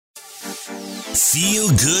Feel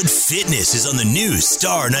Good Fitness is on the new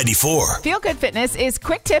Star 94. Feel Good Fitness is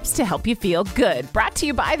quick tips to help you feel good. Brought to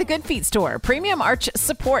you by the Good Feet Store. Premium Arch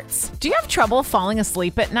Supports. Do you have trouble falling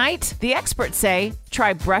asleep at night? The experts say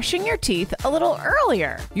try brushing your teeth a little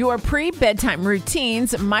earlier. Your pre-bedtime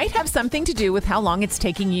routines might have something to do with how long it's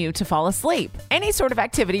taking you to fall asleep. Any sort of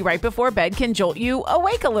activity right before bed can jolt you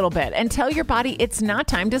awake a little bit and tell your body it's not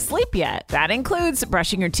time to sleep yet. That includes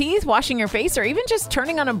brushing your teeth, washing your face, or even just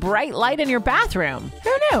turning on a bright light in your bathroom.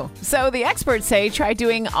 Who knew? So the experts say try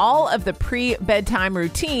doing all of the pre-bedtime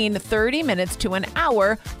routine 30 minutes to an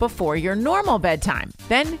hour before your normal bedtime.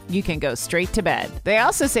 Then you can go straight to bed. They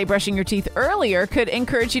also say brushing your teeth earlier could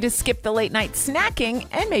encourage you to skip the late night snacking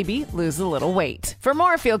and maybe lose a little weight. For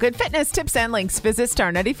more Feel Good Fitness tips and links, visit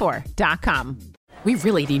star94.com. We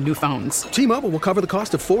really need new phones. T-Mobile will cover the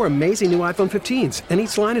cost of 4 amazing new iPhone 15s, and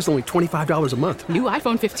each line is only $25 a month. New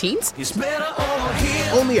iPhone 15s? It's better over here.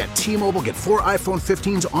 Only at T-Mobile, get 4 iPhone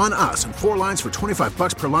 15s on us and 4 lines for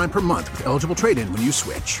 $25 per line per month with eligible trade-in when you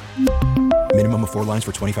switch. Minimum of 4 lines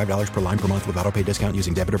for $25 per line per month with autopay discount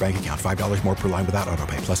using debit or bank account. $5 more per line without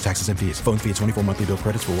autopay, plus taxes and fees. Phone fee at 24 monthly bill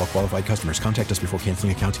credits for well-qualified customers. Contact us before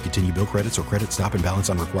canceling account to continue bill credits or credit stop and balance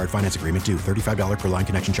on required finance agreement due. $35 per line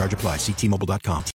connection charge applies. See T-Mobile.com.